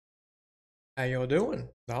How y'all doing?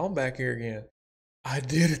 I'm back here again. I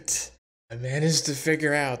did it. I managed to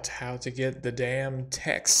figure out how to get the damn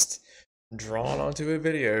text drawn onto a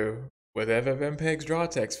video with ffmpeg's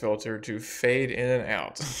drawtext filter to fade in and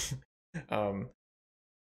out. um,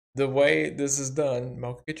 the way this is done,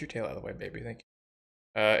 Malcolm, get your tail out of the way, baby. Thank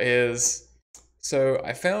you. Is so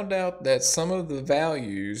I found out that some of the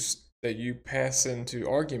values that you pass into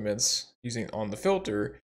arguments using on the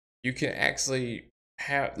filter, you can actually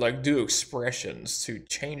have do expressions to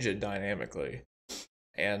change it dynamically.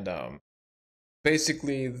 And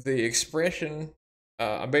basically the expression,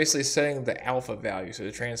 I'm basically setting the alpha value, so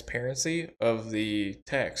the transparency of the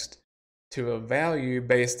text, to a value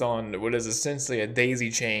based on what is essentially a daisy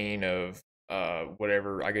chain of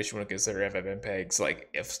whatever I guess you want to consider ffmpeg's like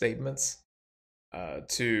if statements,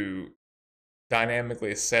 to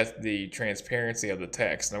dynamically set the transparency of the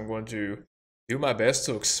text. And I'm going to do my best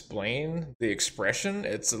to explain the expression.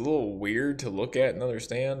 It's a little weird to look at and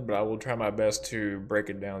understand, but I will try my best to break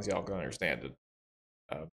it down so y'all can understand it.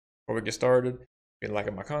 Before we get started, if you're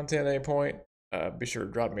liking my content at any point, be sure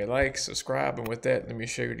to drop me a like, subscribe, and with that, let me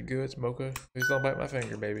show you the goods. Mocha, please don't bite my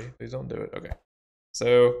finger, baby. Please don't do it. Okay.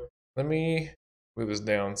 So let me move this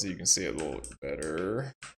down so you can see it a little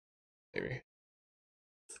better. Maybe.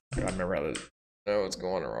 I remember how to. No, it's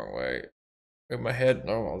going the wrong way. Move my head.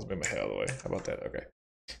 No, I'll just move my head out of the way. How about that? Okay.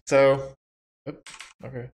 So,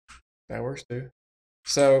 okay. That works too.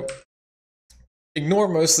 So, ignore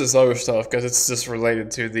most of this other stuff because it's just related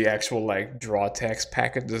to the actual like drawtext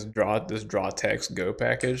package. This drawtext go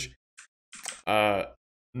package. The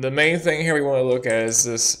main thing here we want to look at is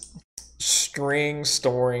this string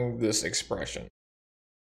storing this expression.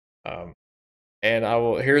 And I'm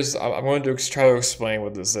going to try to explain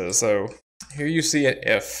what this is. So here you see an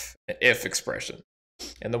if expression.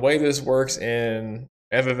 And the way this works in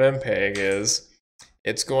ffmpeg is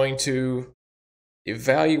it's going to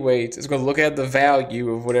evaluate, it's going to look at the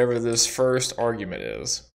value of whatever this first argument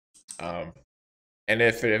is. And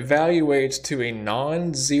if it evaluates to a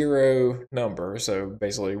non-zero number, so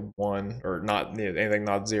basically 1 or not anything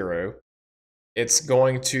not 0, it's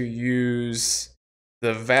going to use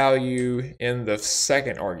the value in the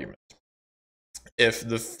second argument. If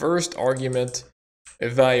the first argument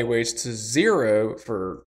evaluates to 0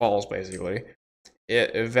 for false, basically,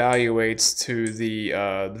 it evaluates to the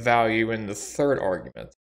value in the third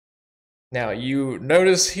argument. Now you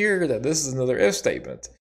notice here that this is another if statement.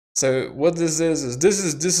 So what this is this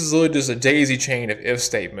is literally just a daisy chain of if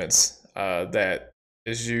statements that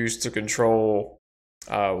is used to control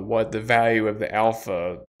what the value of the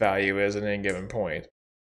alpha value is at any given point.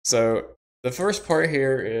 So the first part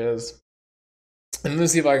here is, and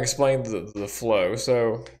let's see if I can explain the flow.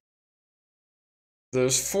 So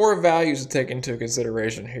there's 4 values to take into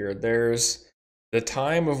consideration here. There's the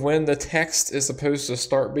time of when the text is supposed to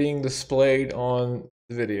start being displayed on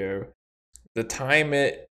the video, the time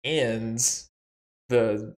it ends,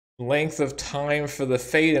 the length of time for the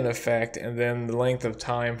fade in effect, and then the length of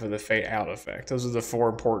time for the fade out effect. Those are the 4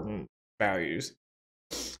 important values.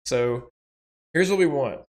 So here's what we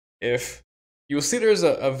want. If you'll see there's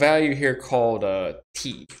a value here called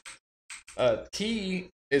t. T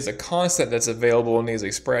is a constant that's available in these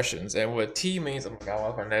expressions, and what t means, oh my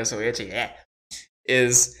god, my nose so itchy,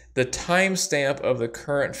 is the timestamp of the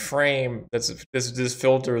current frame that's this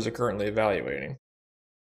filter is currently evaluating.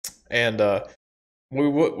 And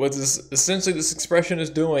what this essentially this expression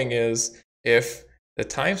is doing is if the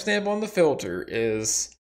timestamp on the filter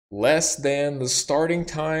is less than the starting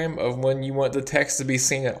time of when you want the text to be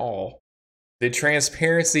seen at all, the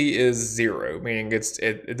transparency is 0, meaning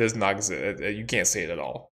it does not exist. You can't see it at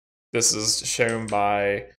all. This is shown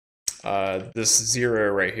by this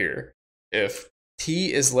 0 right here. If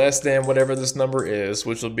t is less than whatever this number is,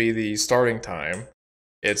 which will be the starting time,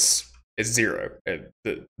 it's 0. It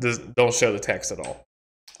don't show the text at all.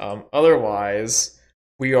 Otherwise,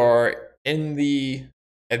 we are in the,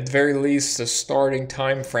 at the very least, the starting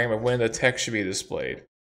time frame of when the text should be displayed.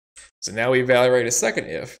 So now we evaluate a second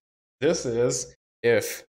if. This is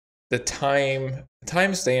if the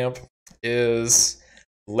timestamp is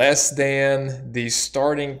less than the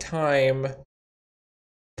starting time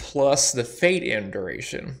plus the fade in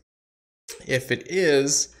duration. If it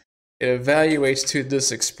is, it evaluates to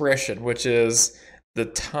this expression, which is the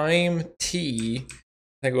time t,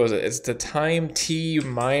 I think it's the time t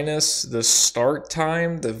minus the start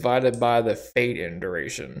time divided by the fade in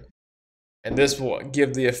duration. And this will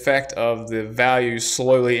give the effect of the value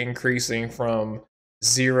slowly increasing from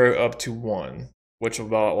 0 up to 1, which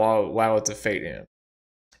will allow it to fade in.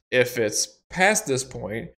 If it's past this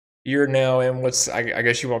point, you're now in what's, I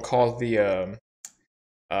guess you want to call it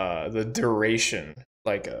the duration,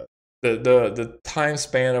 like the time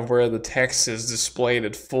span of where the text is displayed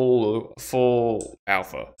at full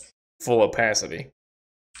alpha, full opacity,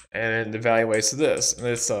 and it evaluates this. And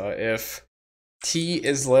it's if t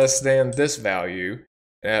is less than this value.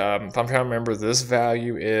 If I'm trying to remember, this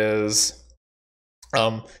value is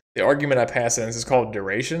the argument I pass in is called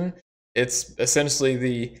duration. It's essentially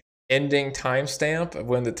the ending timestamp of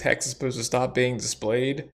when the text is supposed to stop being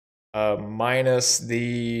displayed, minus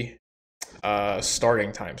the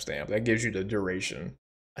starting timestamp. That gives you the duration.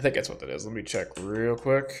 I think that's what that is. Let me check real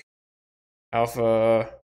quick.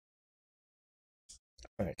 Alpha,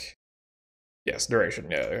 I think. Yes,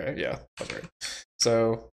 duration. Yeah, that's right.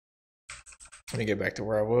 So let me get back to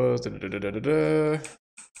where I was.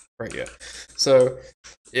 Right, yeah. So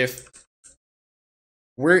if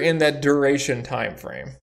we're in that duration time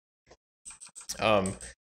frame,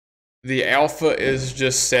 the alpha is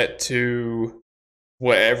just set to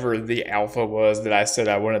whatever the alpha was that I said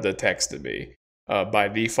I wanted the text to be. By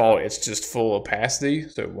default, it's just full opacity,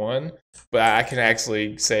 so 1. But I can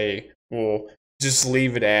actually say, well, just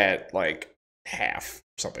leave it at like half,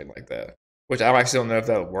 something like that. Which I actually don't know if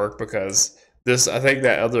that'll work, because this, I think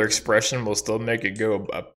that other expression will still make it go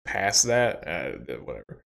past that.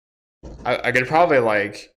 Whatever. I could probably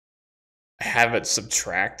like have it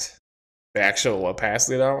subtract the actual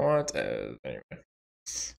opacity that I want.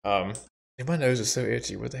 Anyway, my nose is so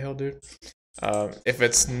itchy. What the hell, dude? If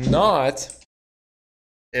it's not,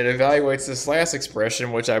 it evaluates this last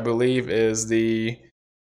expression, which I believe is the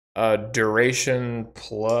duration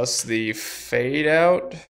plus the fade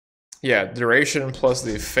out. Yeah, duration plus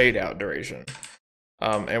the fade out duration.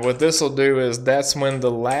 And what this will do is that's when the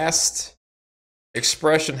last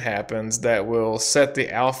expression happens that will set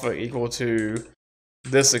the alpha equal to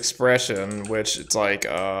this expression, which it's like,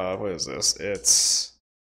 what is this? It's,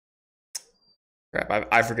 crap,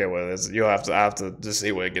 I forget what it is. I have to just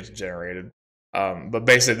see what it gets generated. But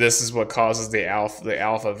basically this is what causes the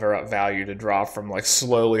alpha value to drop from like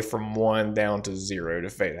slowly from 1 down to 0 to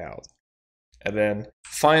fade out. And then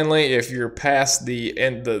finally, if you're past the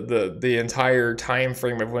entire time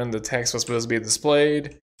frame of when the text was supposed to be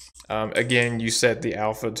displayed, again, you set the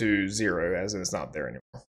alpha to 0, as in it's not there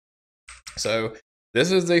anymore. So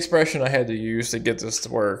this is the expression I had to use to get this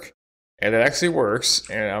to work, and it actually works.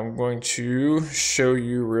 And I'm going to show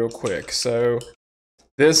you real quick. So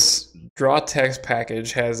this drawtext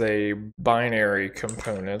package has a binary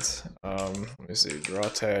component. Let me see,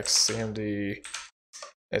 drawtext cmd.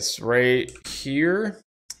 It's right here,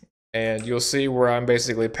 and you'll see where I'm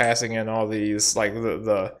basically passing in all these, like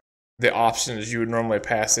the options you would normally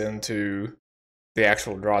pass into the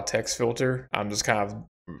actual draw text filter. I'm just kind of,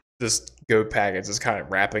 this Go package is kind of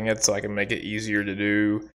wrapping it so I can make it easier to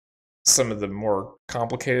do some of the more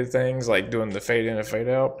complicated things, like doing the fade in and fade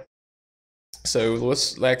out. So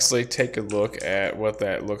let's actually take a look at what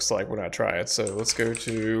that looks like when I try it. So let's go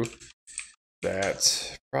to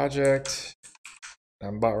that project.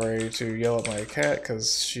 I'm about ready to yell at my cat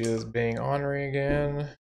because she is being ornery again.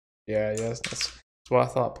 Yeah, yes, that's what I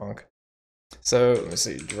thought, punk. So let me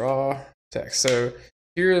see, draw text. So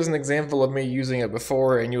here is an example of me using it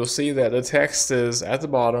before, and you'll see that the text is at the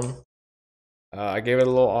bottom. I gave it a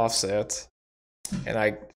little offset, and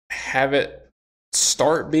I have it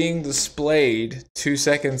start being displayed 2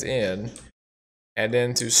 seconds in, and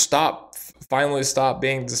then to finally stop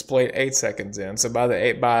being displayed 8 seconds in. So by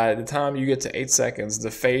the time you get to 8 seconds,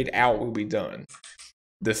 the fade out will be done.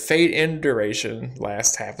 The fade in duration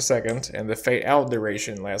lasts half a second, and the fade out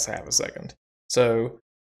duration lasts half a second. So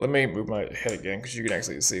let me move my head again because you can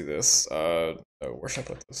actually see this. Oh, where should I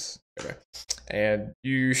put this? Okay. And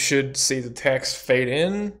you should see the text fade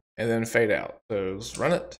in and then fade out. So let's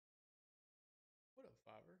run it.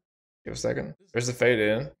 Give a second. There's the fade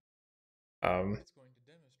in.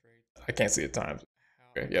 I can't see the times.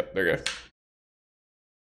 Okay, yep, there you go.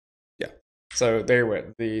 Yeah. So there you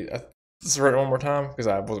went. Let's run it one more time because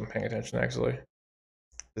I wasn't paying attention actually.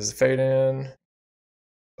 This is fade in,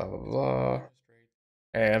 blah blah blah,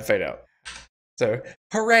 and fade out. So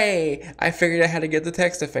hooray! I figured out how to get the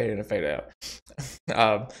text to fade in and fade out.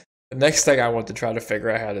 The next thing I want to try to figure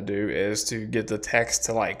out how to do is to get the text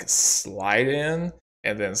to like slide in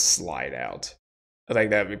and then slide out. I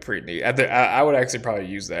think that'd be pretty neat. I would actually probably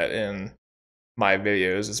use that in my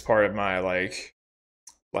videos as part of my like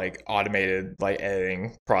automated like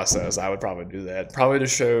editing process. I would probably do that, probably to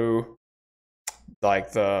show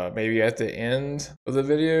like maybe at the end of the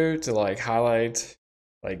video to like highlight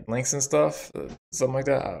like links and stuff, something like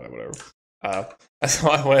that. I don't know, whatever. That's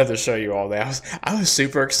why I wanted to show you all that. I was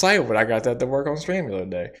super excited when I got that to work on stream the other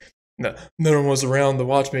day. no one was around to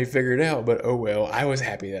watch me figure it out, but oh well, I was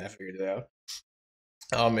happy that I figured it out.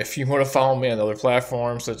 If you want to follow me on other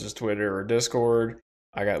platforms such as Twitter or Discord,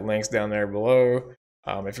 I got links down there below.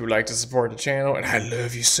 If you would like to support the channel, and I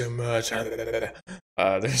love you so much,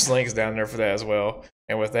 there's links down there for that as well.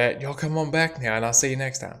 And with that, y'all come on back now, and I'll see you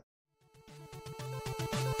next time.